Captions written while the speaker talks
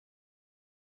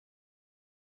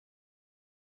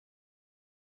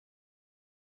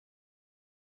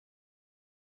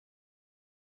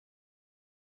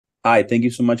Hi, thank you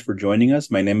so much for joining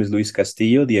us. My name is Luis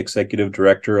Castillo, the Executive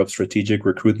Director of Strategic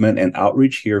Recruitment and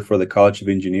Outreach here for the College of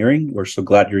Engineering. We're so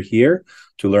glad you're here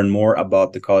to learn more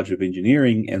about the College of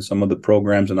Engineering and some of the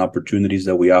programs and opportunities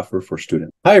that we offer for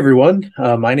students. Hi, everyone.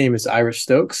 My name is Irish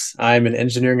Stokes. I'm an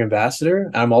engineering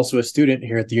ambassador. I'm also a student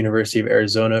here at the University of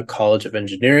Arizona College of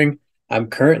Engineering. I'm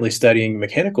currently studying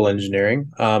mechanical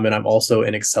engineering, and I'm also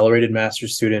an accelerated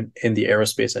master's student in the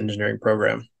aerospace engineering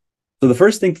program. So the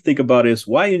first thing to think about is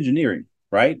why engineering,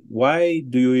 right? Why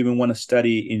do you even want to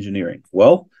study engineering?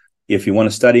 Well, if you want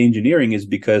to study engineering, is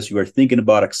because you are thinking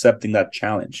about accepting that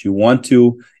challenge. You want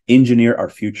to engineer our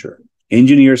future.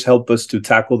 Engineers help us to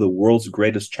tackle the world's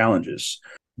greatest challenges,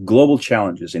 global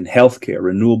challenges in healthcare,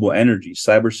 renewable energy,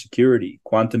 cybersecurity,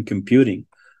 quantum computing,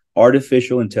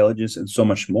 artificial intelligence, and so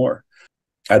much more.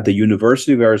 At the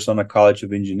University of Arizona College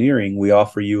of Engineering, we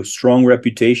offer you a strong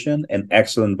reputation and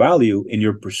excellent value in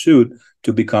your pursuit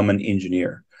to become an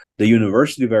engineer. The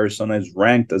University of Arizona is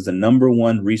ranked as the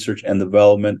 #1 research and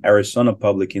development Arizona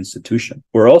public institution.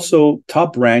 We're also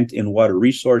top ranked in water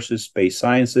resources, space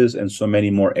sciences, and so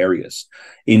many more areas.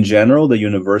 In general, the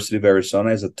University of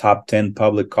Arizona is a top 10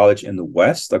 public college in the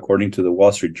West, according to the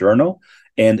Wall Street Journal,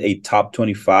 and a top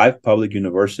 25 public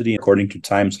university, according to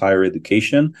Times Higher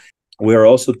Education. We are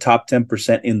also top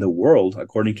 10% in the world,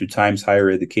 according to Times Higher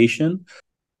Education.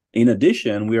 In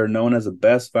addition, we are known as the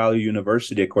best value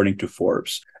university, according to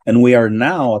Forbes. And we are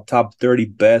now a top 30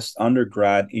 best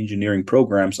undergrad engineering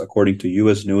programs, according to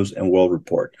US News and World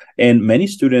Report. And many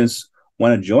students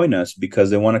want to join us because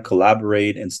they want to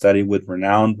collaborate and study with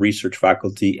renowned research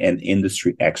faculty and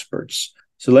industry experts.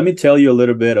 So let me tell you a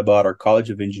little bit about our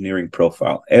College of Engineering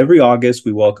profile. Every August,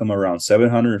 we welcome around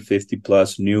 750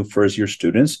 plus new first-year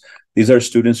students. These are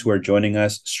students who are joining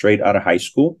us straight out of high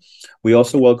school. We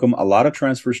also welcome a lot of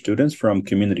transfer students from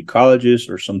community colleges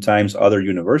or sometimes other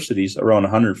universities, around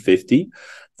 150.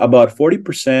 About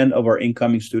 40% of our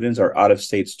incoming students are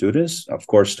out-of-state students, of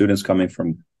course, students coming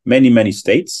from many, many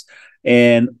states.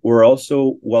 And we're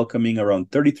also welcoming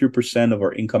around 33% of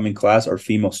our incoming class are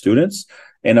female students.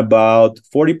 And about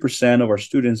 40% of our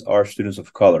students are students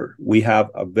of color. We have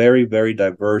a very, very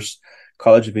diverse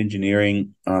College of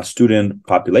Engineering student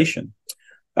population.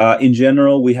 In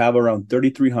general, we have around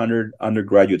 3,300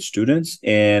 undergraduate students,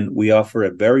 and we offer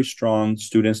a very strong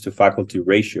students to faculty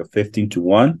ratio,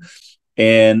 15:1.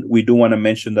 And we do want to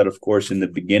mention that, of course, in the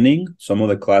beginning, some of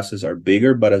the classes are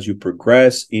bigger, but as you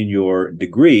progress in your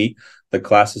degree, the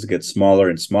classes get smaller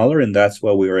and smaller, and that's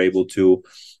why we are able to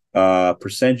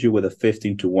present you with a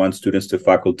 15:1 students to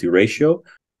faculty ratio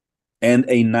and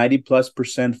a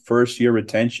 90+% first year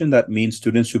retention. That means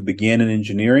students who begin in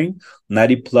engineering,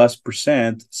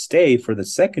 90+% stay for the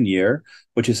second year,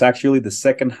 which is actually the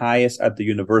second highest at the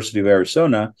University of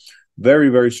Arizona. Very,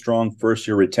 very strong first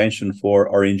year retention for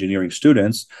our engineering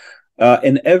students.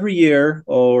 And every year,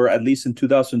 or at least in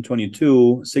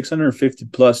 2022, 650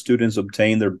 plus students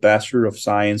obtain their Bachelor of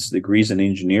Science degrees in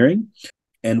engineering.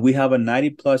 And we have a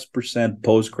 90+%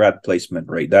 post-grad placement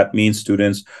rate. That means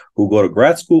students who go to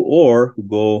grad school or who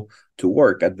go to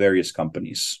work at various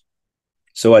companies.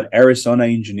 So at Arizona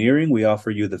Engineering, we offer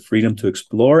you the freedom to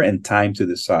explore and time to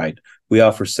decide. We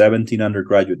offer 17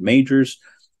 undergraduate majors.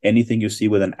 Anything you see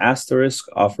with an asterisk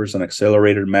offers an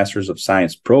accelerated Masters of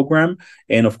Science program.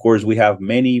 And of course, we have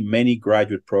many, many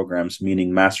graduate programs,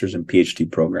 meaning Masters and PhD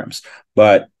programs.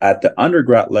 But at the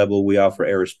undergrad level, we offer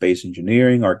aerospace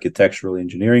engineering, architectural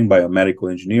engineering,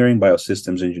 biomedical engineering,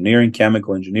 biosystems engineering,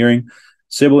 chemical engineering,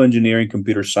 civil engineering,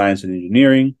 computer science and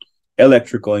engineering,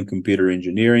 electrical and computer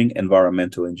engineering,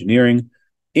 environmental engineering,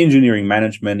 engineering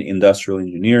management, industrial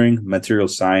engineering, material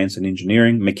science and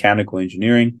engineering, mechanical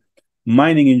engineering,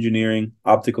 mining engineering,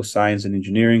 optical science and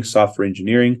engineering, software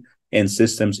engineering, and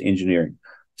systems engineering.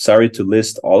 Sorry to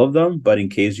list all of them, but in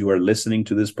case you are listening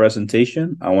to this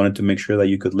presentation, I wanted to make sure that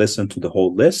you could listen to the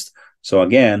whole list. So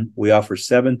again, we offer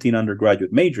 17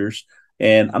 undergraduate majors,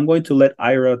 and I'm going to let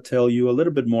Ira tell you a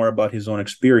little bit more about his own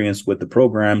experience with the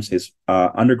programs, his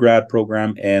undergrad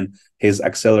program, and his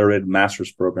accelerated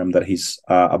master's program that he's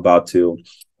about to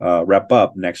wrap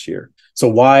up next year. So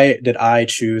why did I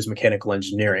choose mechanical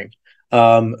engineering?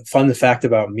 Fun fact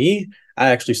about me,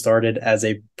 I actually started as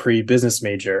a pre-business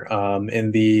major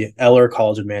in the Eller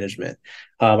College of Management.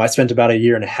 I spent about a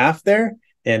year and a half there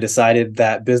and decided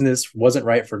that business wasn't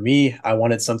right for me. I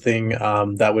wanted something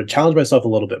that would challenge myself a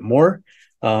little bit more.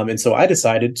 And so I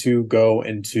decided to go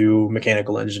into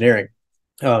mechanical engineering.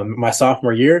 My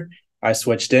sophomore year, I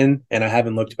switched in and I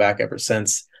haven't looked back ever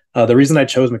since. The reason I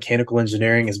chose mechanical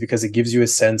engineering is because it gives you a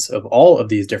sense of all of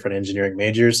these different engineering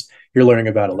majors. You're learning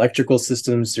about electrical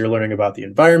systems, you're learning about the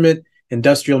environment,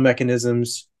 industrial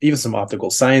mechanisms, even some optical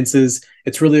sciences.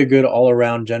 It's really a good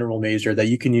all-around general major that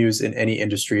you can use in any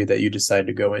industry that you decide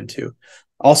to go into.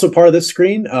 Also part of this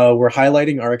screen, we're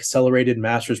highlighting our accelerated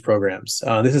master's programs.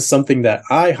 This is something that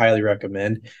I highly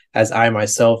recommend, as I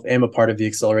myself am a part of the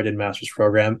accelerated master's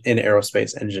program in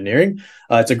aerospace engineering.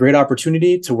 It's a great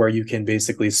opportunity to where you can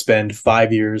basically spend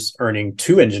 5 years earning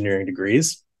 2 engineering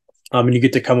degrees, and you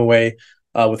get to come away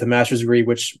with a master's degree,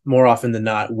 which more often than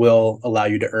not will allow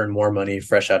you to earn more money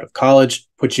fresh out of college,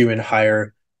 put you in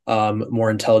higher, more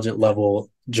intelligent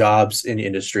level jobs in the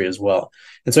industry as well.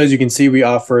 And so as you can see, we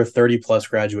offer 30 plus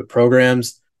graduate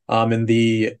programs, and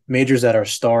the majors that are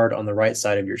starred on the right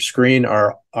side of your screen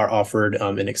are offered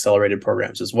in accelerated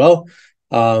programs as well.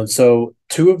 So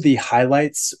 2 of the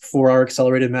highlights for our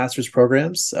accelerated master's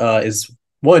programs is,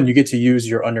 one, you get to use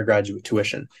your undergraduate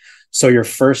tuition. So your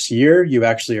first year, you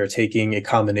actually are taking a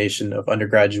combination of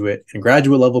undergraduate and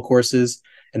graduate level courses.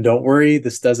 And don't worry,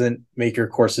 this doesn't make your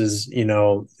courses,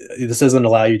 this doesn't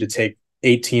allow you to take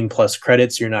 18 plus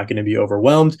credits. You're not going to be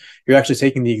overwhelmed. You're actually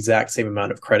taking the exact same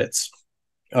amount of credits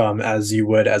as you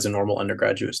would as a normal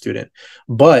undergraduate student.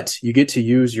 But you get to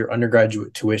use your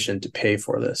undergraduate tuition to pay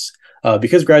for this.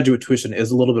 Because graduate tuition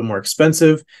is a little bit more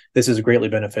expensive, this is greatly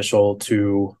beneficial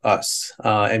to us.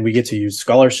 And we get to use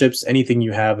scholarships. Anything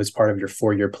you have as part of your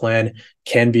 4-year plan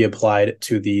can be applied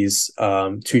to these,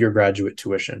 to your graduate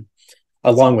tuition.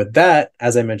 Along with that,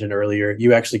 as I mentioned earlier,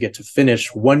 you actually get to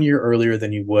finish 1 year earlier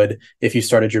than you would if you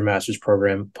started your master's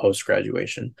program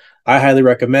post-graduation. I highly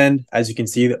recommend. As you can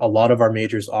see, a lot of our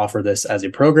majors offer this as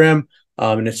a program,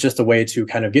 and it's just a way to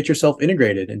kind of get yourself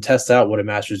integrated and test out what a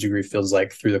master's degree feels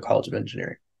like through the College of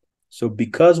Engineering. So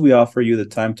because we offer you the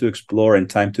time to explore and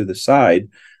time to decide,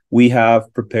 we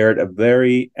have prepared a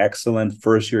very excellent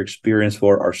first-year experience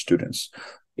for our students.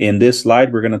 In this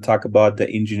slide, we're going to talk about the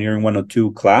Engineering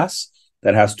 102 class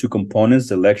that has 2 components,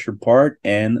 the lecture part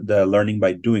and the learning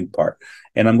by doing part.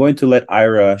 And I'm going to let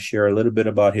Ira share a little bit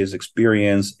about his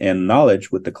experience and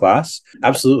knowledge with the class.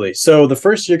 Absolutely. So the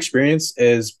first year experience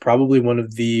is probably one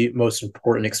of the most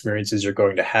important experiences you're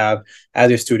going to have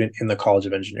as a student in the College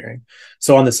of Engineering.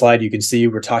 So on the slide, you can see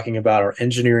we're talking about our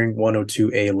Engineering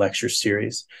 102A lecture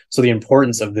series. So the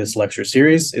importance of this lecture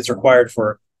series, it's required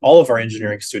for all of our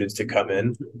engineering students to come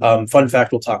in. Fun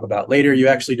fact we'll talk about later, you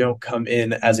actually don't come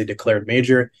in as a declared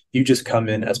major, you just come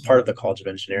in as part of the College of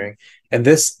Engineering. And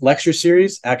this lecture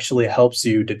series actually helps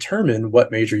you determine what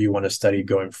major you want to study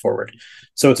going forward.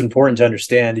 So it's important to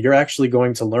understand you're actually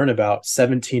going to learn about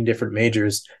 17 different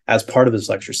majors as part of this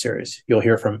lecture series. You'll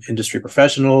hear from industry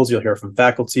professionals, you'll hear from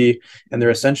faculty, and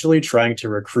they're essentially trying to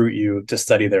recruit you to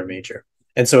study their major.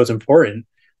 And so it's important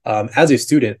as a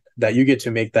student that you get to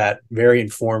make that very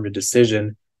informed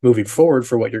decision moving forward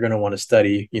for what you're going to want to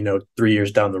study, 3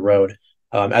 years down the road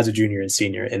as a junior and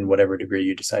senior in whatever degree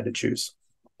you decide to choose.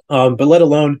 But let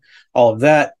alone all of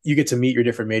that, you get to meet your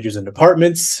different majors and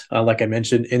departments. Like I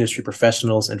mentioned, industry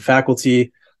professionals and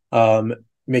faculty,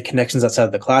 make connections outside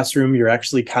of the classroom. You're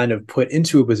actually kind of put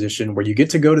into a position where you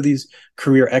get to go to these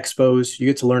career expos. You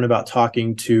get to learn about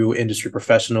talking to industry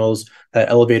professionals, that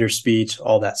elevator speech,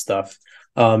 all that stuff.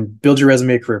 Build your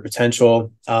resume, career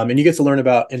potential, and you get to learn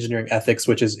about engineering ethics,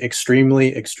 which is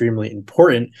extremely, extremely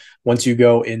important once you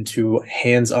go into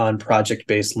hands-on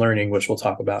project-based learning, which we'll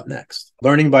talk about next.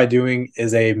 Learning by doing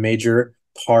is a major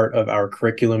part of our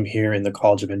curriculum here in the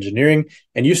College of Engineering,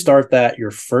 and you start that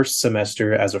your first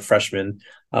semester as a freshman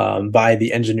by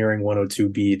the Engineering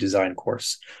 102B design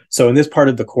course. So in this part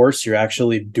of the course, you're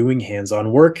actually doing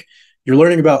hands-on work. You're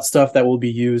learning about stuff that will be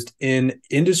used in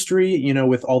industry,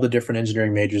 with all the different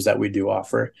engineering majors that we do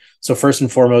offer. So first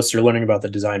and foremost, you're learning about the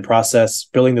design process,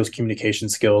 building those communication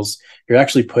skills. You're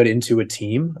actually put into a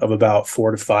team of about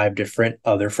 4 to 5 different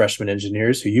other freshman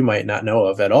engineers who you might not know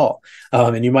of at all.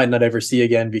 And you might not ever see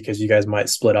again because you guys might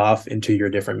split off into your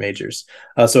different majors.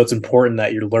 So it's important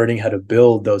that you're learning how to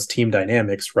build those team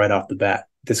dynamics right off the bat.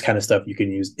 This kind of stuff you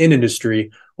can use in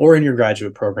industry or in your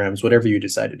graduate programs, whatever you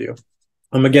decide to do.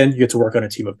 Again, you get to work on a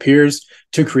team of peers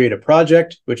to create a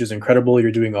project, which is incredible.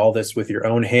 You're doing all this with your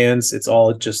own hands. It's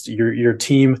all just your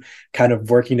team kind of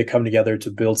working to come together to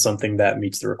build something that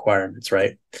meets the requirements,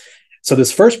 right? So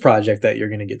this first project that you're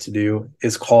going to get to do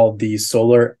is called the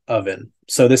solar oven.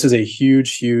 So this is a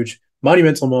huge, huge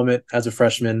monumental moment as a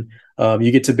freshman.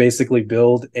 You get to basically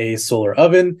build a solar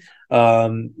oven.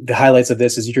 The highlights of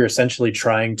this is you're essentially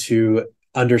trying to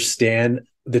understand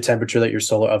the temperature that your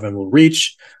solar oven will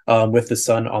reach with the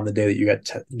sun on the day that you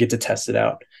get to test it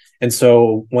out. And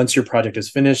so once your project is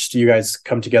finished, you guys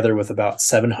come together with about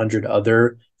 700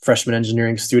 other freshman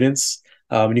engineering students.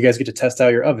 And you guys get to test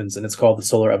out your ovens, and it's called the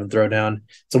Solar Oven Throwdown.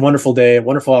 It's a wonderful day, a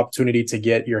wonderful opportunity to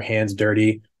get your hands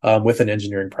dirty with an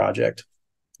engineering project.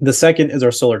 The second is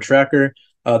our solar tracker.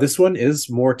 This one is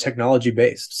more technology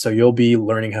based. So you'll be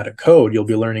learning how to code. You'll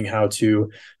be learning how to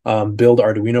build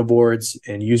Arduino boards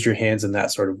and use your hands in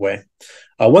that sort of way.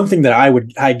 One thing that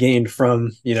I gained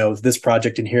from this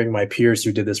project and hearing my peers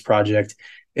who did this project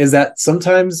is that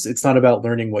sometimes it's not about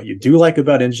learning what you do like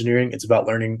about engineering. It's about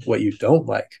learning what you don't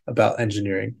like about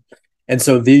engineering. And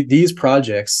so these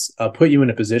projects put you in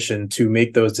a position to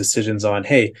make those decisions on,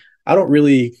 hey, I don't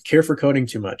really care for coding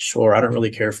too much, or I don't really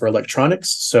care for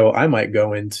electronics. So I might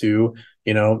go into,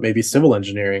 maybe civil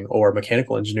engineering or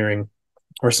mechanical engineering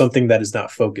or something that is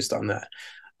not focused on that.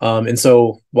 And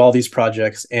so while these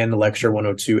projects and the Lecture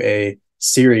 102A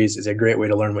series is a great way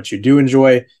to learn what you do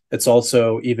enjoy, it's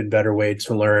also even better way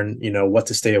to learn, what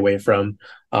to stay away from,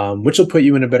 which will put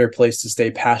you in a better place to stay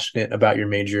passionate about your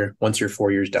major once you're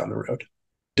 4 years down the road.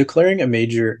 Declaring a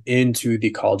major into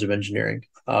the College of Engineering.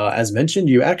 As mentioned,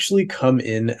 you actually come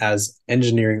in as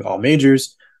engineering all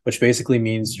majors, which basically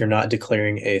means you're not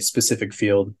declaring a specific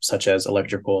field such as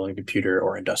electrical and computer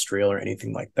or industrial or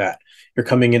anything like that. You're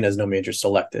coming in as no major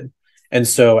selected. And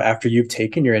so after you've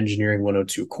taken your Engineering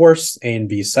 102 course, A and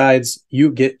B sides,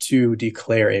 you get to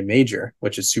declare a major,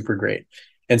 which is super great.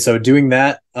 And so doing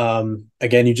that,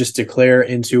 again, you just declare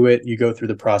into it, you go through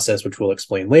the process, which we'll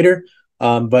explain later.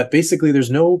 But basically,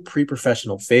 there's no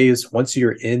pre-professional phase. Once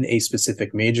you're in a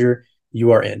specific major,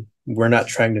 you are in. We're not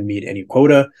trying to meet any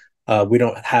quota. We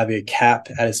don't have a cap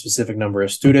at a specific number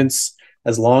of students.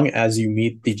 As long as you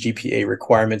meet the GPA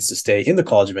requirements to stay in the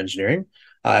College of Engineering,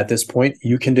 at this point,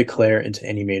 you can declare into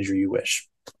any major you wish.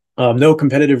 No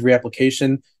competitive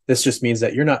reapplication. This just means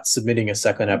that you're not submitting a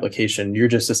second application. You're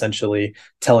just essentially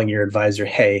telling your advisor,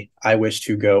 hey, I wish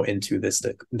to go into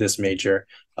this major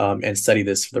and study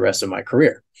this for the rest of my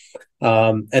career.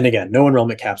 And again, no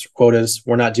enrollment caps or quotas.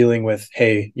 We're not dealing with,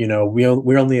 hey,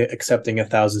 we're only accepting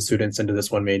 1,000 students into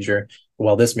this one major.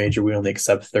 While this major, we only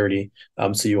accept 30.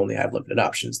 So you only have limited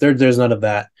options. There's none of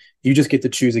that. You just get to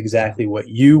choose exactly what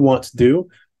you want to do,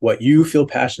 what you feel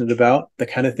passionate about, the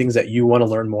kind of things that you want to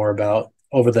learn more about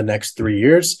over the next 3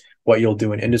 years, what you'll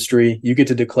do in industry. You get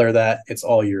to declare that. It's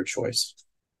all your choice.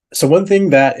 So one thing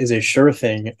that is a sure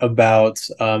thing about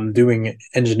doing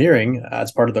engineering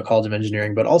as part of the College of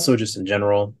Engineering, but also just in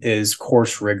general, is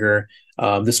course rigor,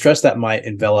 the stress that might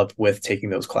envelop with taking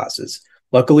those classes.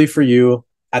 Luckily for you,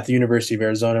 at the University of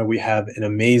Arizona, we have an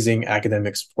amazing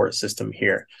academic support system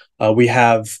here. We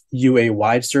have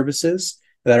UA-wide services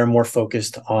that are more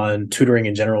focused on tutoring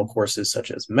in general courses such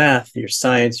as math, your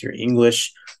science, your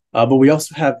English. But we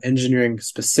also have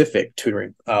engineering-specific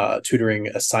tutoring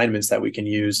assignments that we can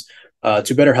use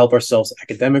to better help ourselves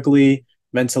academically,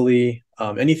 mentally,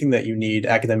 anything that you need.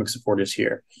 Academic support is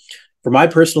here. For my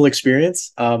personal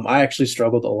experience, I actually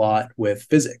struggled a lot with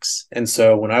physics. And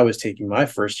so when I was taking my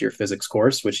first year physics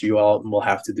course, which you all will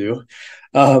have to do,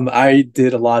 I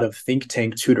did a lot of think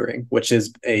tank tutoring, which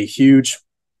is a huge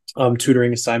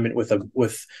tutoring assignment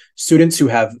with students who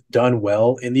have done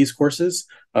well in these courses,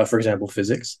 for example,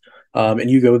 physics. And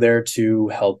you go there to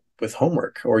help with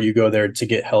homework, or you go there to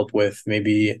get help with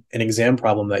maybe an exam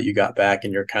problem that you got back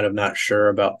and you're kind of not sure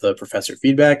about the professor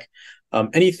feedback.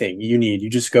 Anything you need, you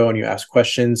just go and you ask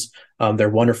questions. They're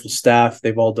wonderful staff.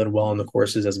 They've all done well in the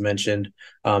courses, as mentioned.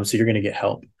 So you're going to get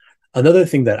help. Another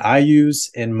thing that I use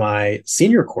in my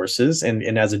senior courses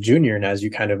and as a junior and as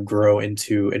you kind of grow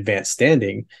into advanced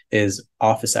standing is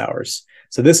office hours.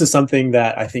 So this is something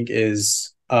that I think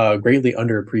is greatly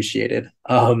underappreciated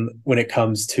when it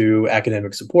comes to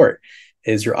academic support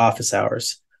is your office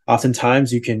hours.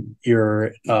 Oftentimes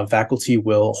your faculty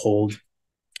will hold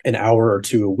an hour or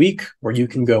two a week where you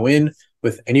can go in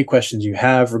with any questions you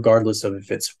have, regardless of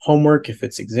if it's homework, if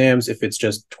it's exams, if it's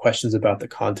just questions about the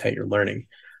content you're learning.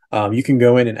 You can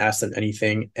go in and ask them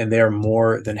anything, and they are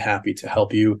more than happy to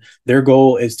help you. Their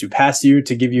goal is to pass you,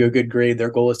 to give you a good grade. Their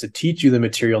goal is to teach you the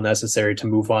material necessary to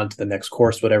move on to the next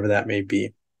course, whatever that may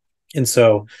be. And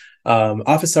so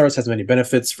office hours has many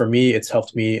benefits. For me, it's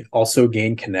helped me also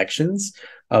gain connections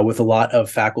with a lot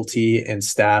of faculty and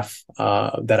staff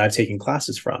that I've taken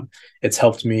classes from. It's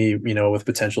helped me, with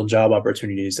potential job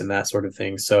opportunities and that sort of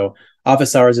thing. So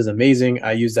office hours is amazing.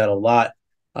 I use that a lot.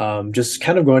 Just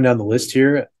kind of going down the list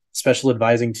here, special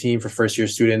advising team for first year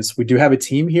students. We do have a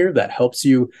team here that helps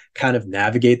you kind of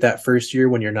navigate that first year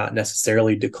when you're not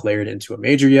necessarily declared into a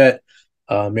major yet.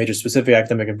 Major specific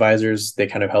academic advisors, they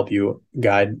kind of help you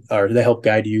guide, or they help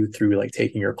guide you through like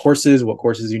taking your courses, what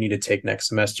courses you need to take next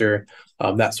semester,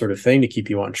 that sort of thing to keep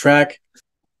you on track.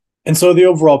 And so the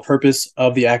overall purpose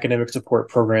of the academic support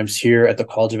programs here at the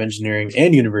College of Engineering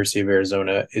and University of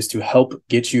Arizona is to help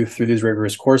get you through these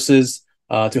rigorous courses,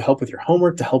 to help with your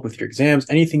homework, to help with your exams,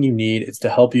 anything you need. It's to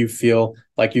help you feel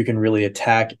like you can really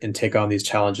attack and take on these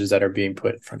challenges that are being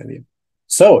put in front of you.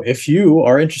 So if you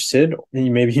are interested,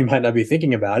 maybe you might not be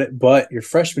thinking about it, but your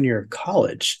freshman year of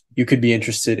college, you could be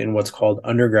interested in what's called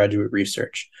undergraduate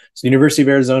research. So the University of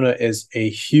Arizona is a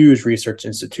huge research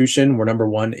institution. We're number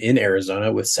one in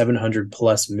Arizona with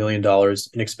 $700+ million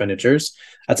in expenditures.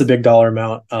 That's a big dollar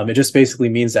amount. It just basically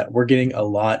means that we're getting a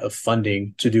lot of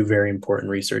funding to do very important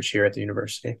research here at the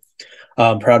university.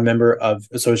 Proud member of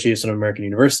Association of American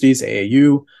Universities,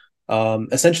 AAU.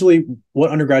 Essentially,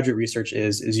 what undergraduate research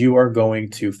is you are going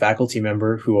to faculty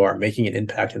member who are making an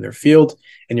impact in their field,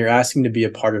 and you're asking to be a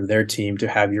part of their team to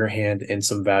have your hand in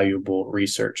some valuable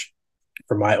research.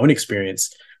 From my own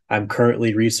experience, I'm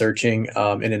currently researching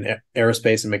in an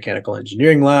aerospace and mechanical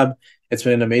engineering lab. It's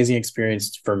been an amazing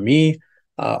experience for me.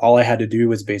 All I had to do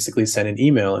was basically send an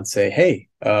email and say, hey,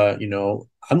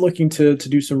 I'm looking to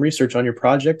do some research on your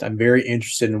project. I'm very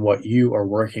interested in what you are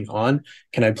working on.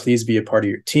 Can I please be a part of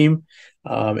your team?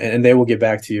 And they will get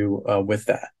back to you with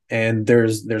that. And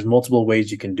there's multiple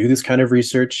ways you can do this kind of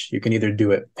research. You can either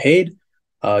do it paid,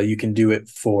 you can do it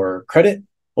for credit,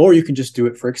 or you can just do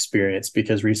it for experience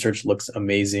because research looks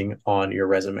amazing on your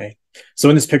resume. So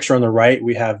in this picture on the right,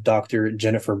 we have Dr.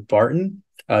 Jennifer Barton.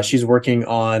 She's working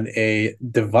on a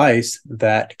device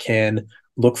that can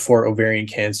look for ovarian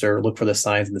cancer, look for the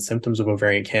signs and the symptoms of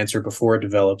ovarian cancer before it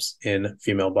develops in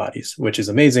female bodies, which is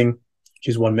amazing.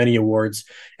 She's won many awards.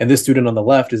 And this student on the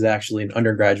left is actually an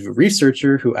undergraduate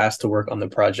researcher who asked to work on the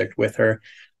project with her,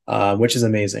 which is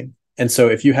amazing. And so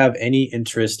if you have any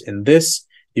interest in this,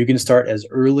 you can start as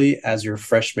early as your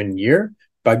freshman year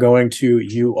by going to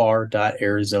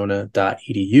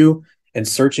ur.arizona.edu and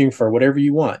searching for whatever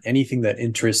you want, anything that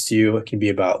interests you. It can be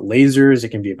about lasers, it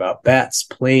can be about bats,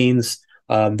 planes.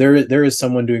 There is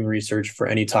someone doing research for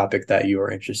any topic that you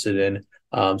are interested in.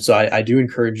 So I do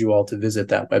encourage you all to visit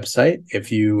that website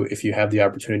if you have the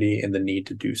opportunity and the need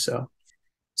to do so.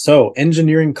 So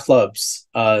engineering clubs,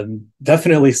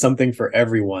 definitely something for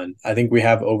everyone. I think we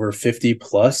have over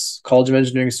 50+ College of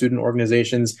Engineering student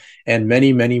organizations and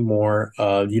many, many more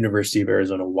University of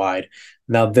Arizona wide.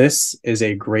 Now, this is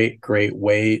a great, great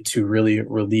way to really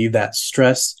relieve that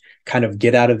stress, kind of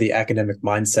get out of the academic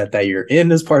mindset that you're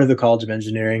in as part of the College of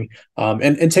Engineering,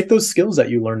 and take those skills that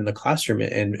you learn in the classroom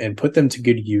and put them to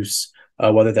good use,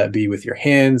 whether that be with your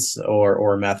hands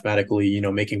or mathematically,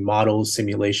 making models,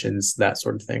 simulations, that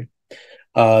sort of thing.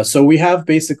 So we have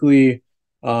basically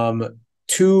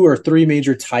 2 or 3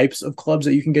 major types of clubs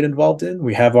that you can get involved in.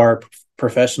 We have our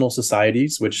professional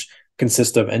societies, which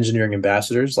consist of engineering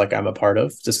ambassadors, like I'm a part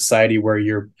of. It's a society where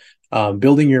you're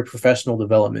building your professional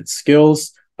development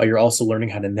skills. You're also learning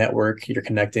how to network. You're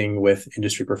connecting with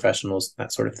industry professionals,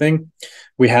 that sort of thing.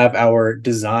 We have our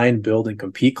design, build, and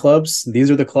compete clubs. These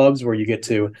are the clubs where you get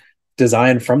to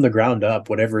design from the ground up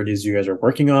whatever it is you guys are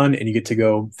working on, and you get to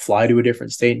go fly to a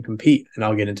different state and compete. And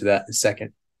I'll get into that in a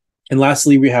second. And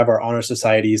lastly, we have our honor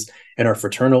societies and our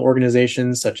fraternal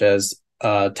organizations, such as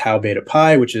Tau Beta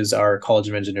Pi, which is our College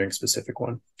of Engineering specific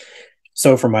one.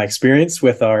 So from my experience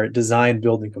with our design,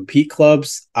 build, and compete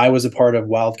clubs, I was a part of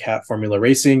Wildcat Formula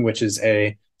Racing, which is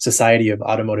a Society of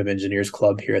Automotive Engineers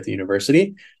club here at the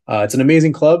university. It's an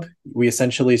amazing club. We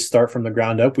essentially start from the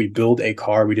ground up. We build a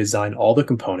car. We design all the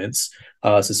components,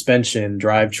 suspension,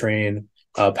 drivetrain,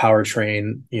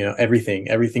 powertrain, everything.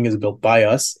 Everything is built by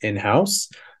us in-house.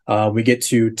 We get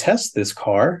to test this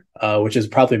car, which is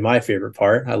probably my favorite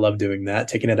part. I love doing that,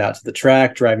 taking it out to the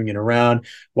track, driving it around,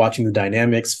 watching the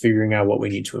dynamics, figuring out what we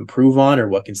need to improve on or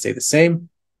what can stay the same.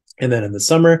 And then in the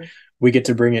summer, we get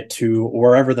to bring it to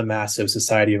wherever the massive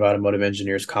Society of Automotive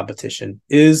Engineers competition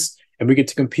is, and we get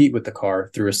to compete with the car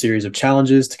through a series of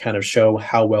challenges to kind of show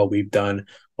how well we've done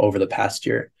over the past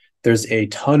year. There's a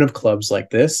ton of clubs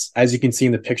like this. As you can see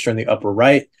in the picture in the upper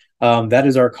right, that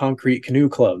is our concrete canoe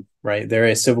club, right? They're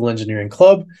a civil engineering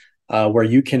club where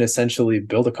you can essentially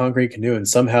build a concrete canoe and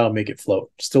somehow make it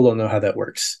float. Still don't know how that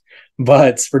works.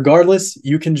 But regardless,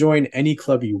 you can join any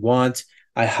club you want.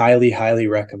 I highly, highly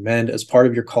recommend as part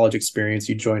of your college experience,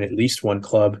 you join at least one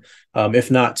club, if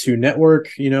not to network,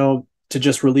 to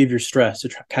just relieve your stress, to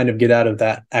kind of get out of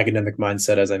that academic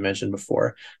mindset, as I mentioned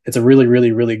before. It's a really,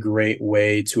 really, really great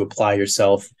way to apply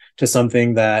yourself to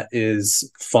something that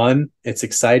is fun, it's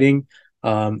exciting,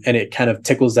 and it kind of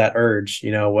tickles that urge.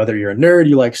 Whether you're a nerd,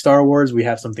 you like Star Wars, we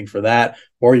have something for that,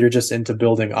 or you're just into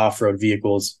building off-road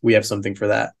vehicles, we have something for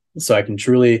that. So I can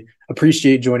truly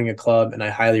appreciate joining a club, and I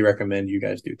highly recommend you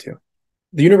guys do too.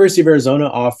 The University of Arizona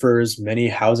offers many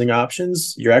housing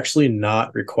options. You're actually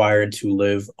not required to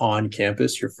live on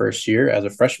campus your first year as a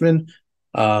freshman.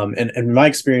 And in my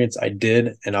experience, I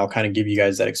did, and I'll kind of give you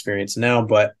guys that experience now.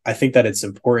 But I think that it's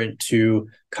important to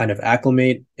kind of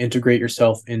acclimate, integrate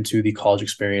yourself into the college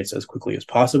experience as quickly as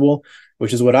possible,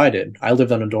 which is what I did. I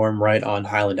lived on a dorm right on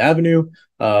Highland Avenue.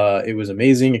 It was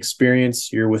amazing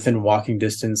experience. You're within walking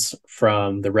distance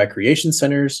from the recreation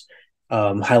centers,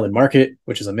 Highland Market,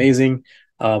 which is amazing.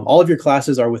 All of your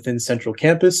classes are within central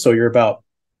campus, so you're about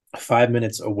 5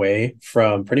 minutes away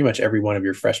from pretty much every one of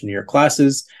your freshman year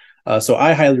classes. So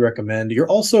I highly recommend. You're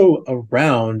also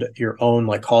around your own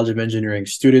like College of Engineering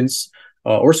students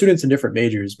or students in different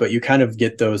majors, but you kind of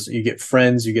get those, you get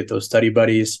friends, you get those study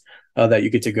buddies that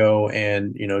you get to go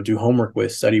and, you know, do homework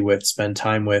with, study with, spend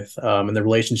time with, and the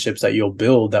relationships that you'll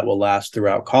build that will last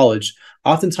throughout college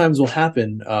oftentimes will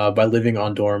happen by living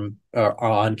on dorm or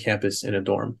on campus in a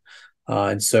dorm.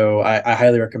 And so I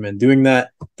highly recommend doing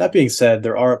that. That being said,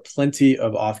 there are plenty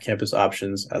of off-campus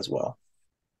options as well.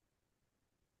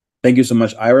 Thank you so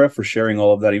much, Ira, for sharing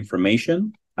all of that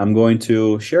information. I'm going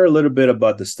to share a little bit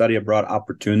about the study abroad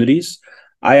opportunities.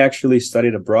 I actually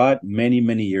studied abroad many,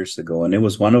 many years ago, and it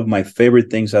was one of my favorite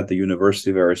things at the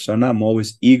University of Arizona. I'm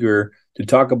always eager to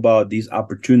talk about these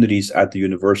opportunities at the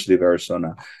University of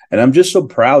Arizona. And I'm just so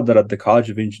proud that at the College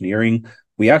of Engineering,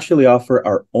 we actually offer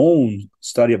our own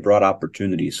study abroad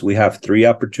opportunities. We have three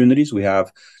opportunities. We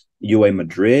have UA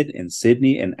Madrid in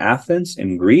Sydney and Athens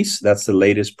in Greece. That's the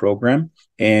latest program.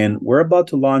 And we're about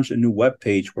to launch a new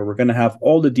webpage where we're going to have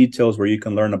all the details where you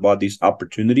can learn about these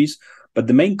opportunities. But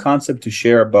the main concept to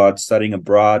share about studying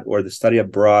abroad or the study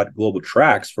abroad global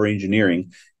tracks for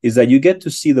engineering is that you get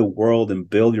to see the world and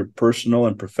build your personal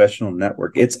and professional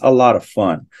network. It's a lot of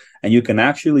fun. And you can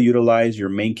actually utilize your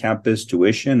main campus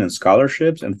tuition and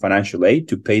scholarships and financial aid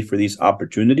to pay for these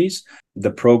opportunities. The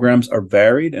programs are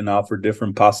varied and offer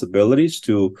different possibilities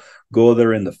to go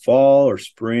there in the fall or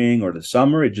spring or the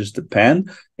summer. It just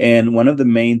depends. And one of the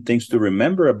main things to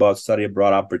remember about study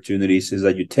abroad opportunities is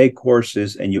that you take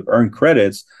courses and you earn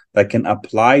credits that can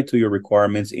apply to your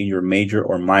requirements in your major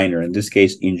or minor, in this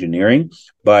case, engineering.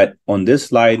 But on this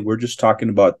slide, we're just talking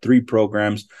about three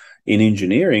programs in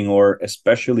engineering or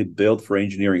especially built for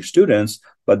engineering students.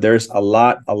 But there's a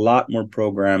lot more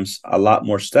programs, a lot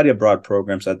more study abroad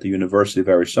programs at the University of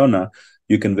Arizona.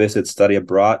 You can visit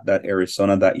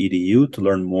studyabroad.arizona.edu to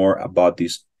learn more about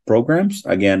these programs.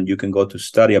 Again, you can go to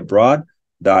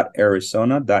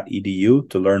studyabroad.arizona.edu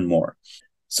to learn more.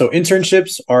 So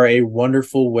internships are a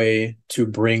wonderful way to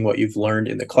bring what you've learned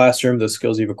in the classroom, those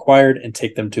skills you've acquired, and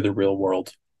take them to the real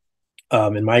world.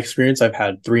 In my experience, I've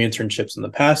had 3 internships in the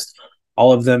past.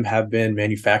 All of them have been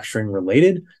manufacturing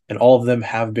related, and all of them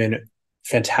have been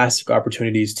fantastic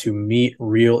opportunities to meet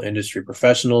real industry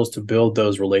professionals, to build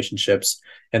those relationships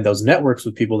and those networks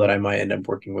with people that I might end up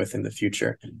working with in the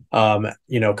future.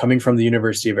 Coming from the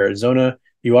University of Arizona,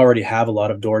 you already have a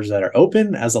lot of doors that are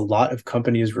open as a lot of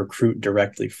companies recruit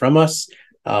directly from us.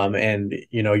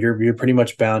 You're pretty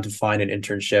much bound to find an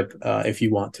internship if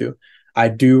you want to. I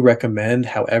do recommend,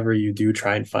 however, you do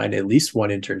try and find at least one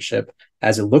internship,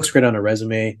 as it looks great on a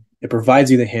resume. It provides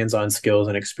you the hands-on skills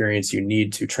and experience you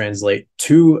need to translate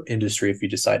to industry if you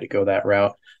decide to go that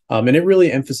route. And it really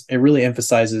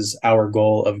emphasizes our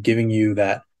goal of giving you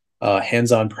that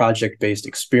hands-on project-based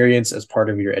experience as part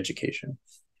of your education.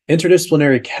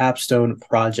 Interdisciplinary capstone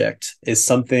project is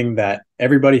something that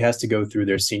everybody has to go through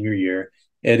their senior year.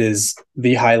 It is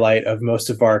the highlight of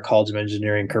most of our College of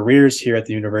Engineering careers here at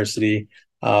the university.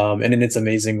 And in its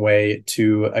amazing way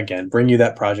to, again, bring you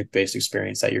that project-based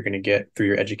experience that you're going to get through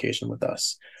your education with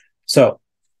us. So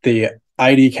the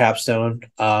ID capstone,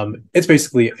 it's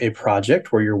basically a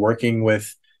project where you're working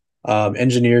with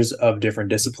engineers of different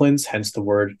disciplines, hence the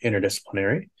word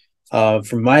interdisciplinary.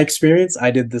 From my experience,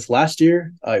 I did this last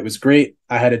year. It was great.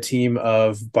 I had a team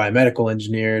of biomedical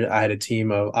engineers. I had a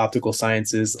team of optical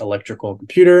sciences, electrical and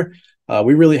computer.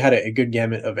 We really had a good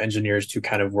gamut of engineers to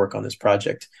kind of work on this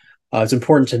project. It's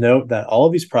important to note that all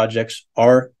of these projects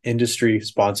are industry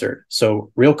sponsored.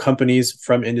 So real companies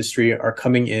from industry are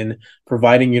coming in,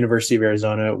 providing University of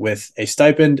Arizona with a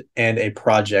stipend and a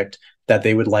project that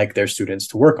they would like their students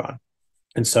to work on.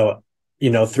 And so,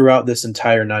 throughout this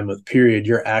entire 9-month period,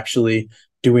 you're actually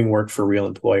doing work for real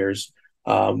employers,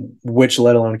 which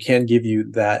let alone can give you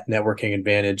that networking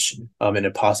advantage and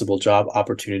a possible job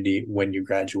opportunity when you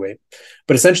graduate.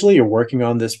 But essentially, you're working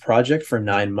on this project for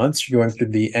 9 months. You're going through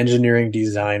the engineering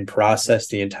design process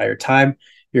the entire time.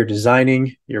 You're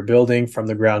designing, you're building from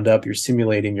the ground up, you're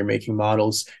simulating, you're making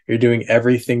models, you're doing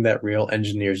everything that real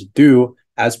engineers do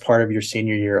as part of your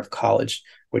senior year of college.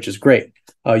 which is great.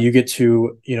 You get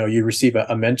to, you receive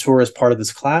a mentor as part of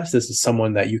this class. This is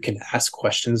someone that you can ask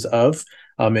questions of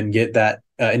and get that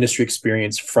industry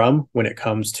experience from when it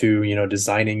comes to,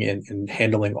 designing and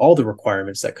handling all the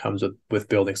requirements that comes with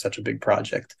building such a big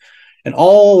project. And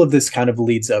all of this kind of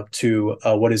leads up to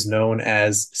what is known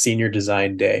as Senior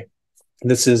Design Day.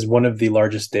 This is one of the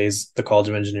largest days the College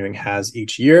of Engineering has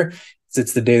each year.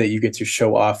 It's the day that you get to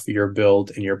show off your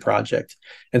build and your project.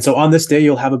 And so on this day,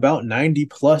 you'll have about 90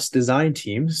 plus design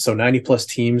teams. So 90 plus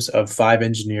teams of 5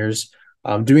 engineers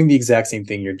doing the exact same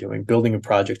thing you're doing, building a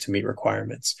project to meet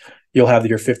requirements. You'll have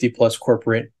your 50 plus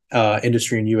corporate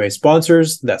industry and UA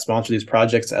sponsors that sponsor these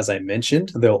projects. As I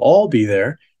mentioned, they'll all be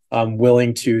there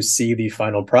willing to see the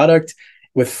final product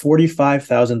with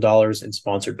 $45,000 in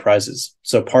sponsored prizes.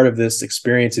 So part of this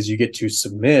experience is you get to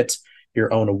submit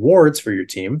your own awards for your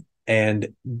team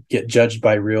and get judged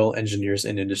by real engineers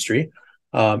in industry.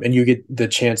 And you get the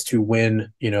chance to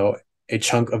win, a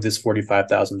chunk of this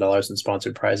 $45,000 in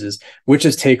sponsored prizes, which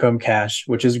is take-home cash,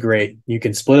 which is great. You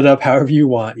can split it up however you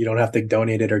want. You don't have to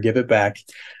donate it or give it back.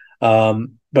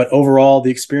 But overall,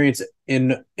 the experience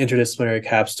in Interdisciplinary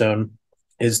Capstone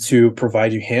is to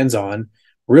provide you hands-on,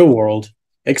 real-world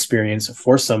experience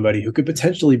for somebody who could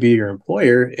potentially be your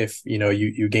employer if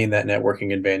you gain that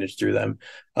networking advantage through them.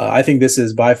 I think this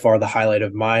is by far the highlight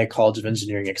of my College of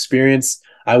Engineering experience.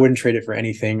 I wouldn't trade it for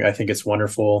anything. I think it's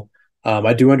wonderful.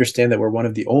 I do understand that we're one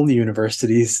of the only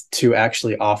universities to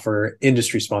actually offer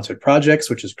industry-sponsored projects,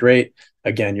 which is great.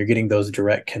 Again, you're getting those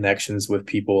direct connections with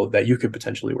people that you could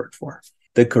potentially work for.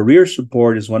 The career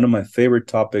support is one of my favorite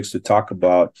topics to talk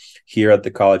about here at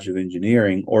the College of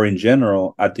Engineering or in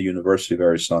general at the University of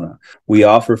Arizona. We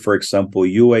offer, for example,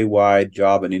 UA-wide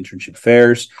job and internship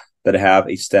fairs that have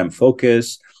a STEM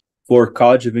focus. For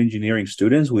College of Engineering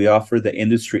students, we offer the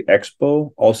Industry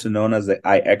Expo, also known as the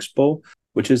iExpo,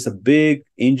 which is a big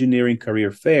engineering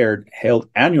career fair held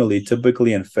annually,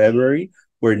 typically in February,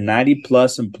 where 90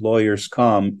 plus employers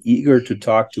come eager to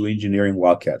talk to engineering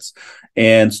wildcats.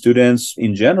 And students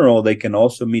in general, they can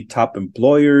also meet top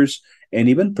employers and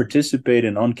even participate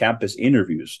in on-campus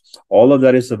interviews. All of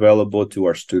that is available to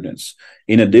our students.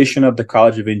 In addition, at the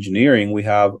College of Engineering, we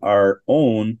have our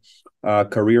own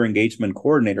career engagement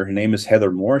coordinator. Her name is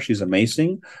Heather Moore. She's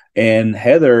amazing. And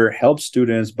Heather helps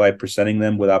students by presenting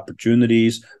them with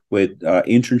opportunities, with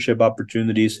internship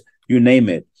opportunities, you name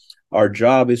it. Our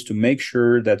job is to make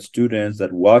sure that students,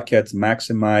 that Wildcats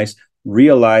maximize,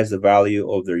 realize the value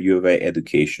of their U of A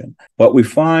education. What we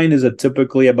find is that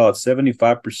typically about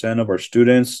 75% of our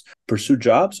students pursue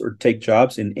jobs or take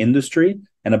jobs in industry,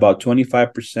 and about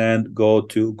 25% go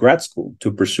to grad school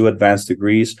to pursue advanced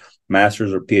degrees,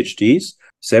 master's or PhDs.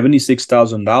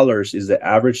 $76,000 is the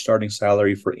average starting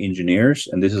salary for engineers,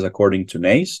 and this is according to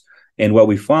NACE. And what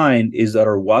we find is that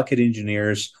our Wildcat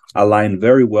engineers align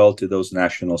very well to those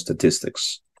national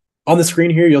statistics. On the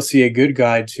screen here, you'll see a good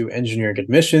guide to engineering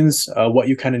admissions, what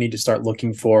you kind of need to start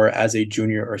looking for as a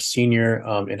junior or senior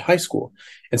in high school.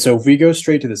 And so if we go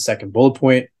straight to the second bullet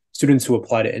point, students who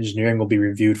apply to engineering will be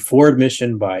reviewed for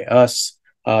admission by us.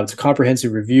 It's a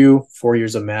comprehensive review, 4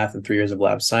 years of math and 3 years of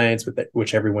lab science,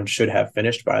 which everyone should have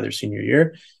finished by their senior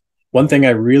year. One thing I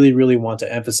really, really want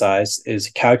to emphasize is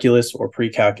calculus or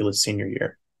pre-calculus senior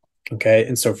year. Okay.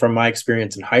 And so from my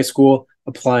experience in high school,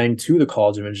 applying to the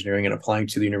College of Engineering and applying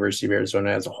to the University of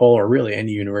Arizona as a whole, or really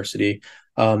any university,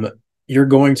 you're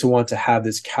going to want to have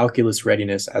this calculus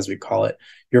readiness, as we call it.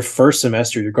 Your first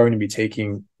semester, you're going to be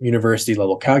taking university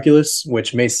level calculus,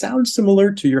 which may sound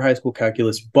similar to your high school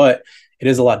calculus, but it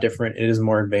is a lot different. It is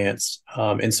more advanced.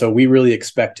 And so we really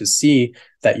expect to see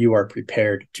that you are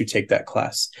prepared to take that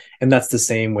class. And that's the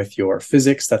same with your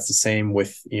physics. That's the same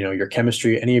with, your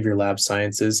chemistry, any of your lab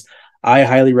sciences. I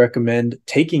highly recommend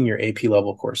taking your AP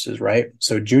level courses, right?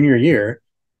 So junior year,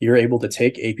 you're able to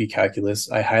take AP calculus.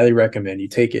 I highly recommend you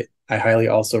take it. I highly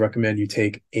also recommend you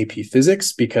take AP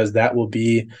physics because that will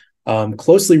be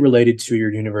closely related to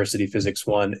your University Physics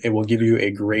 1. It will give you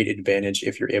a great advantage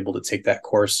if you're able to take that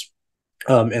course.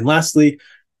 And lastly,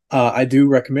 I do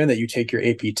recommend that you take your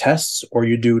AP tests or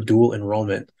you do dual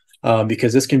enrollment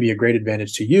because this can be a great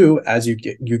advantage to you as you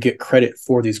get credit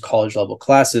for these college level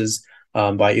classes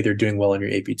by either doing well on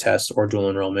your AP tests or dual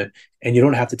enrollment. And you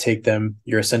don't have to take them.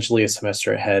 You're essentially a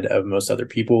semester ahead of most other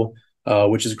people,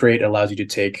 which is great. It allows you to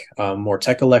take more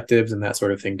tech electives and that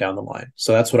sort of thing down the line.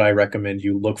 So that's what I recommend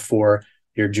you look for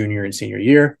your junior and senior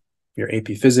year, your AP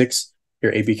Physics,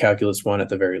 your AP Calculus 1 at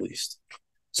the very least.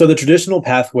 So the traditional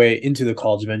pathway into the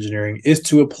College of Engineering is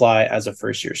to apply as a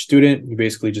first-year student. You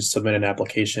basically just submit an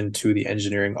application to the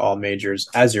engineering all majors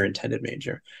as your intended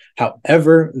major.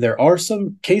 However, there are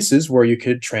some cases where you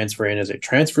could transfer in as a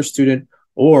transfer student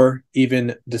or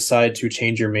even decide to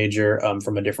change your major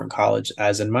from a different college,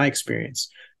 as in my experience.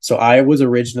 So I was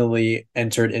originally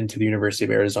entered into the University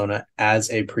of Arizona as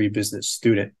a pre-business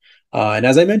student. And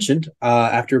as I mentioned,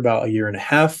 after about a year and a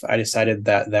half, I decided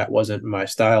that that wasn't my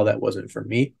style, that wasn't for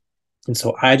me. And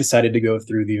so I decided to go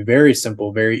through the very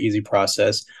simple, very easy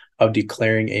process of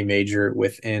declaring a major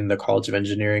within the College of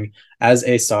Engineering as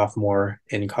a sophomore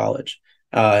in college.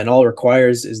 And all it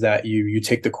requires is that you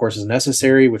take the courses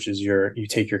necessary, which is you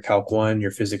take your Calc 1,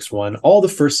 your Physics 1, all the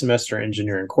first semester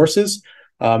engineering courses.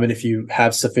 And if you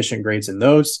have sufficient grades in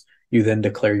those, you then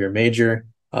declare your major,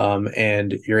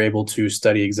 and you're able to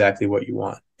study exactly what you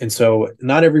want. And so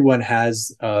not everyone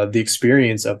has the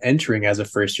experience of entering as a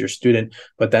first-year student,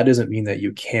 but that doesn't mean that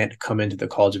you can't come into the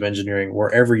College of Engineering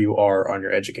wherever you are on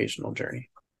your educational journey.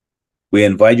 We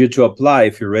invite you to apply.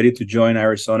 If you're ready to join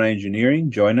Arizona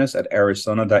Engineering, join us at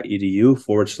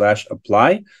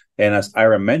arizona.edu/apply. And as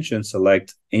Ira mentioned,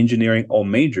 select engineering all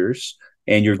majors,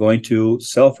 and you're going to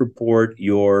self-report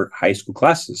your high school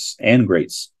classes and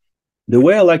grades. The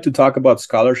way I like to talk about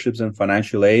scholarships and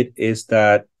financial aid is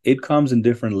that it comes in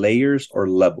different layers or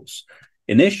levels.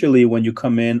 Initially, when you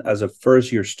come in as a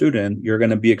first-year student, you're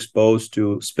going to be exposed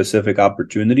to specific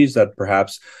opportunities that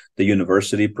perhaps the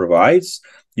university provides.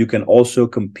 You can also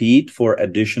compete for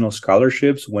additional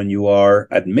scholarships. When you are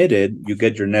admitted, you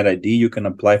get your net ID. You can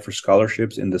apply for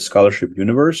scholarships in the scholarship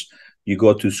universe. You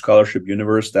go to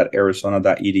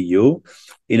scholarshipuniverse.arizona.edu.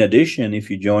 In addition, if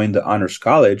you join the Honors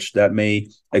College, that may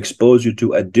expose you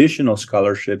to additional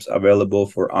scholarships available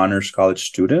for Honors College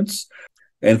students.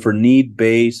 And for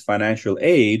need-based financial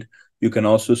aid, you can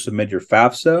also submit your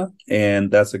FAFSA,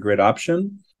 and that's a great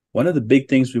option. One of the big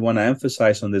things we want to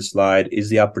emphasize on this slide is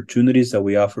the opportunities that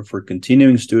we offer for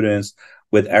continuing students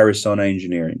with Arizona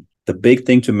Engineering. The big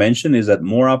thing to mention is that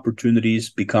more opportunities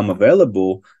become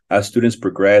available as students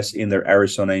progress in their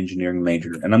Arizona Engineering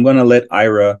major. And I'm going to let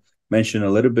Ira mention a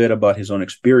little bit about his own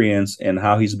experience and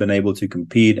how he's been able to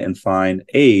compete and find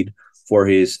aid for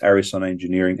his Arizona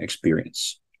Engineering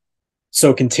experience.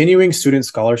 So continuing student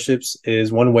scholarships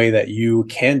is one way that you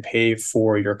can pay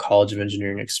for your College of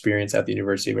Engineering experience at the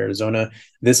University of Arizona.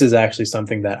 This is actually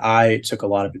something that I took a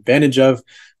lot of advantage of.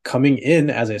 Coming in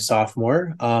as a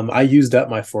sophomore, I used up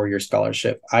my 4-year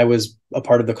scholarship. I was a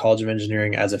part of the College of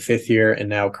Engineering as a 5th year and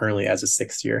now currently as a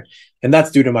 6th year. And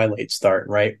that's due to my late start,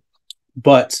 right?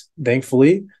 But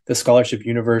thankfully, the scholarship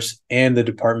universe and the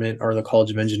department, or the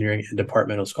College of Engineering and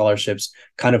departmental scholarships,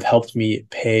 kind of helped me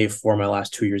pay for my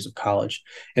last 2 years of college.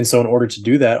 And so in order to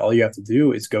do that, all you have to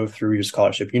do is go through your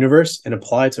scholarship universe and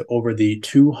apply to over the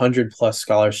 200 plus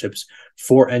scholarships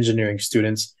for engineering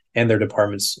students and their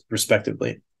departments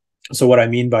respectively. So what I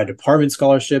mean by department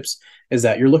scholarships is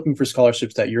that you're looking for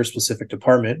scholarships that your specific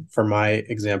department, for my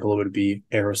example, it would be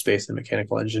aerospace and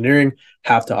mechanical engineering,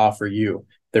 have to offer you.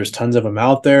 There's tons of them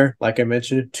out there. Like I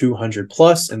mentioned, 200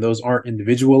 plus, and those aren't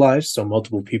individualized. So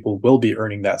multiple people will be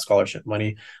earning that scholarship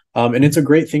money. And it's a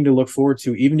great thing to look forward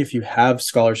to, even if you have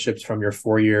scholarships from your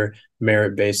 4-year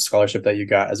merit-based scholarship that you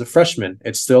got as a freshman.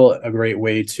 It's still a great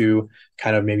way to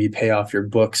kind of maybe pay off your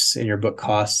books and your book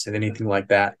costs and anything like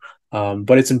that.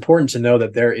 But it's important to know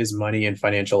that there is money and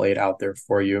financial aid out there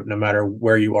for you, no matter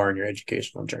where you are in your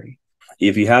educational journey.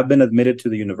 If you have been admitted to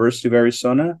the University of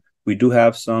Arizona, we do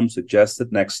have some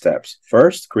suggested next steps.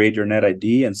 First, create your net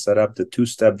ID and set up the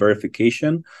 2-step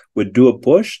verification with Do a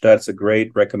Push. That's a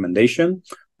great recommendation.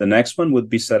 The next one would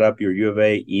be set up your U of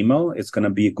A email. It's going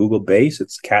to be Google-based.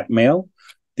 It's cat mail.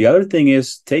 The other thing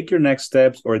is take your next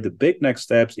steps, or the big next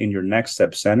steps, in your Next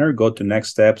Step Center. Go to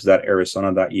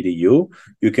nextsteps.arizona.edu.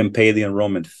 You can pay the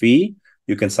enrollment fee.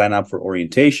 You can sign up for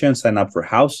orientation, sign up for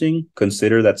housing.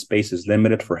 Consider that space is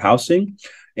limited for housing.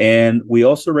 And we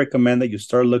also recommend that you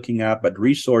start looking up at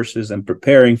resources and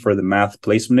preparing for the math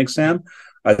placement exam.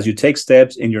 As you take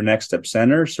steps in your Next Step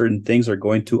Center, certain things are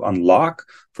going to unlock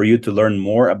for you to learn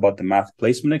more about the math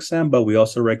placement exam, but we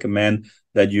also recommend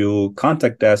that you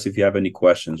contact us if you have any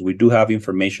questions. We do have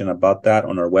information about that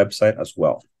on our website as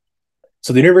well.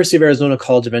 So the University of Arizona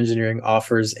College of Engineering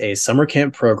offers a summer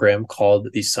camp program called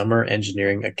the Summer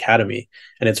Engineering Academy,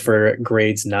 and it's for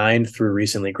grades 9 through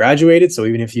recently graduated. So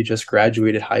even if you just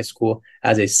graduated high school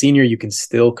as a senior, you can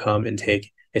still come and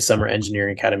take a Summer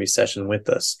Engineering Academy session with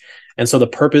us. And so the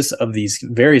purpose of these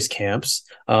various camps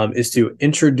is to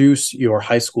introduce your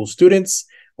high school students,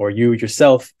 or you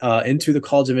yourself, into the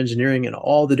College of Engineering and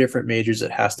all the different majors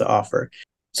it has to offer.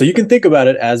 So you can think about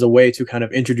it as a way to kind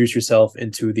of introduce yourself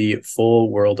into the full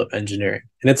world of engineering.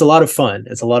 And it's a lot of fun.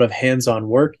 It's a lot of hands-on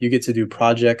work. You get to do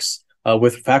projects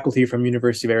with faculty from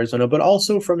University of Arizona, but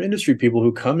also from industry people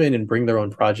who come in and bring their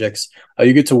own projects.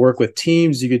 You get to work with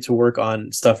teams. You get to work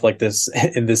on stuff like this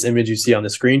in this image you see on the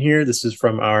screen here. This is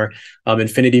from our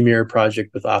Infinity Mirror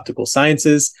project with Optical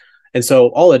Sciences. And so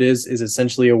all it is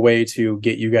essentially a way to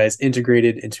get you guys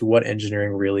integrated into what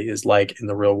engineering really is like in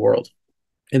the real world.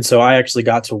 And so I actually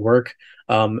got to work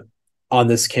on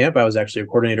this camp. I was actually a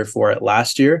coordinator for it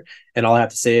last year. And all I have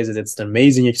to say is that it's an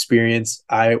amazing experience.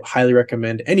 I highly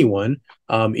recommend anyone,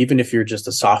 even if you're just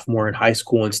a sophomore in high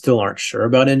school and still aren't sure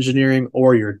about engineering,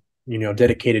 or you're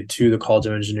dedicated to the College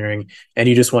of Engineering and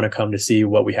you just want to come to see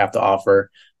what we have to offer.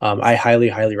 I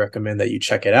highly recommend that you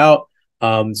check it out.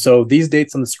 So these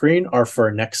dates on the screen are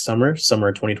for next summer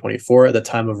 2024 at the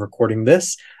time of recording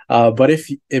this. But if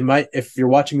you're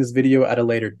watching this video at a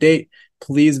later date,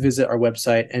 please visit our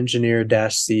website,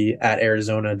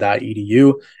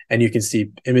 engineer-c@arizona.edu, and you can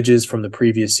see images from the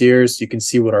previous years. You can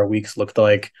see what our weeks looked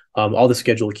like, all the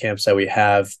scheduled camps that we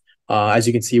have. As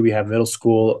you can see, we have middle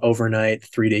school overnight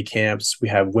 3-day camps. We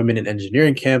have women in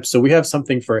engineering camps. So we have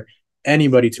something for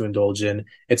anybody to indulge in.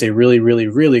 It's a really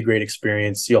great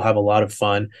experience. You'll have a lot of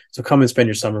fun. So come and spend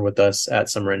your summer with us at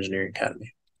Summer Engineering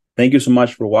Academy. Thank you so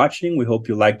much for watching. We hope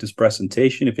you liked this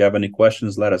presentation. If you have any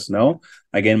questions, let us know.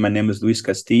 Again, my name is Luis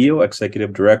Castillo,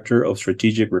 Executive Director of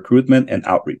Strategic Recruitment and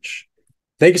Outreach.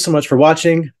 Thank you so much for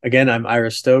watching. Again, I'm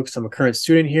Ira Stokes. I'm a current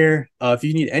student here. If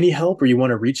you need any help or you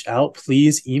want to reach out,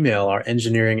 please email our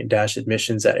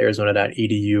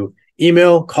engineering-admissions@arizona.edu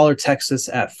email, call or text us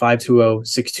at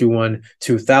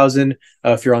 520-621-2000.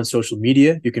 If you're on social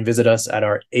media, you can visit us at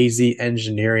our AZ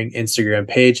Engineering Instagram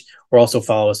page, or also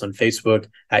follow us on Facebook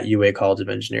at UA College of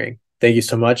Engineering. Thank you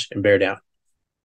so much, and bear down.